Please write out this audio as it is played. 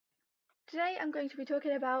Today I'm going to be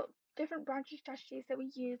talking about different branching strategies that we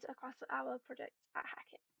use across our projects at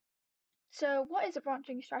HackIT. So what is a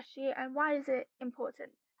branching strategy and why is it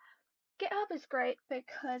important? GitHub is great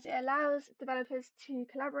because it allows developers to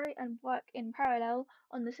collaborate and work in parallel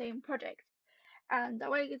on the same project. And the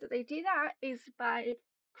way that they do that is by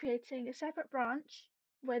creating a separate branch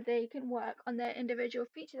where they can work on their individual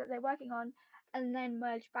feature that they're working on and then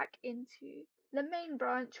merge back into the main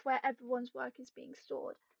branch where everyone's work is being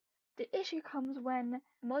stored. The issue comes when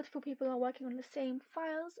multiple people are working on the same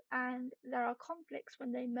files and there are conflicts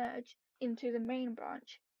when they merge into the main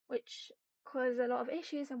branch, which causes a lot of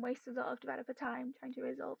issues and wastes a lot of developer time trying to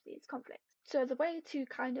resolve these conflicts. So the way to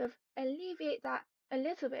kind of alleviate that a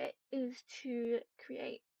little bit is to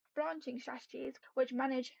create branching strategies which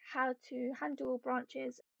manage how to handle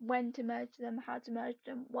branches, when to merge them, how to merge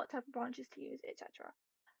them, what type of branches to use, etc.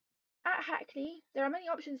 At Hackney, there are many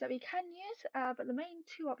options that we can use, but the main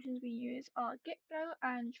two options we use are Git-flow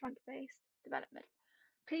and trunk-based development.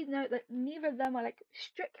 Please note that neither of them are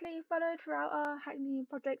strictly followed throughout our Hackney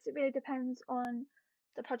projects. It really depends on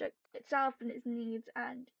the project itself and its needs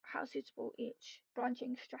and how suitable each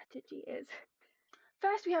branching strategy is.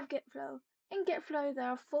 First, we have Git-flow. In Git-flow, there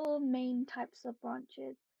are four main types of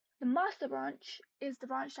branches. The master branch is the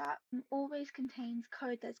branch that always contains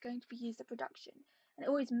code that's going to be used in production, and it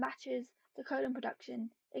always matches the code in production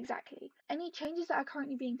exactly. Any changes that are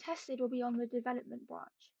currently being tested will be on the development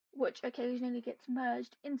branch, which occasionally gets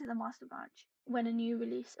merged into the master branch when a new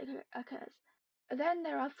release occurs. Then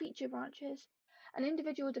there are feature branches. An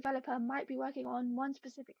individual developer might be working on one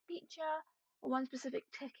specific feature or one specific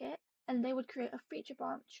ticket, and they would create a feature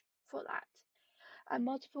branch for that. And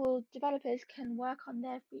multiple developers can work on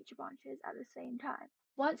their feature branches at the same time.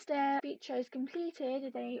 Once their feature is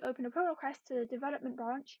completed, they open a pull request to the development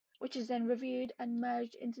branch, which is then reviewed and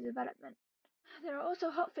merged into development. There are also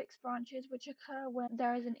hotfix branches which occur when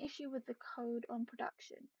there is an issue with the code on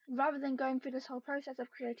production. Rather than going through this whole process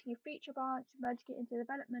of creating a feature branch, merging it into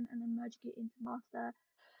development, and then merging it into master,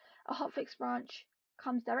 a hotfix branch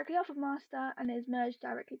comes directly off of master and is merged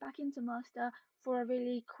directly back into master for a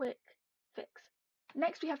really quick fix.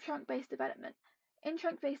 Next, we have trunk-based development. In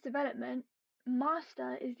trunk-based development,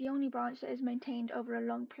 master is the only branch that is maintained over a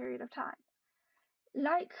long period of time.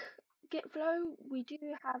 Like Git-flow, we do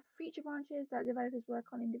have feature branches that developers work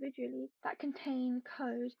on individually that contain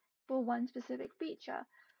code for one specific feature.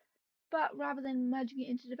 But rather than merging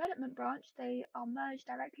it into development branch, they are merged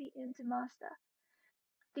directly into master.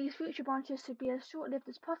 These feature branches should be as short-lived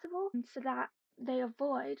as possible so that they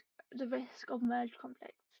avoid the risk of merge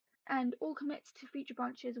conflicts. And all commits to feature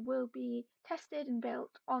branches will be tested and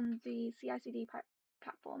built on the CI/CD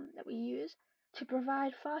platform that we use to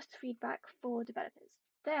provide fast feedback for developers.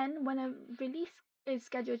 Then, when a release is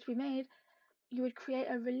scheduled to be made, you would create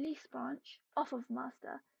a release branch off of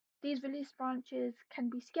master. These release branches can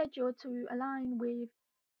be scheduled to align with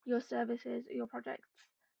your services or your project's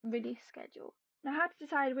release schedule. Now, how to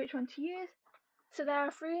decide which one to use? So there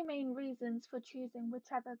are three main reasons for choosing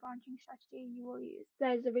whichever branching strategy you will use.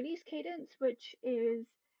 There's the release cadence, which is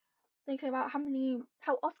thinking about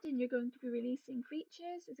how often you're going to be releasing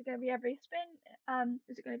features. Is it going to be every sprint?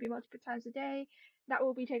 Is it going to be multiple times a day? That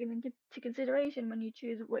will be taken into consideration when you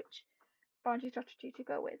choose which branching strategy to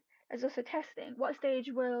go with. There's also testing. What stage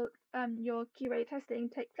will your QA testing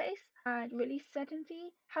take place? And release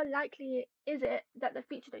certainty. How likely is it that the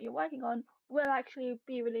feature that you're working on will actually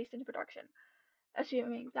be released into production,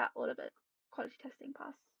 assuming that all of it quality testing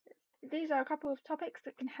passes? These are a couple of topics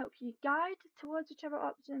that can help you guide towards whichever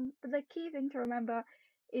option, but the key thing to remember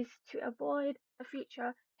is to avoid a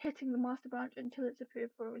feature hitting the master branch until it's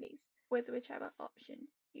approved for release with whichever option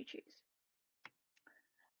you choose.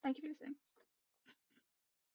 Thank you for listening.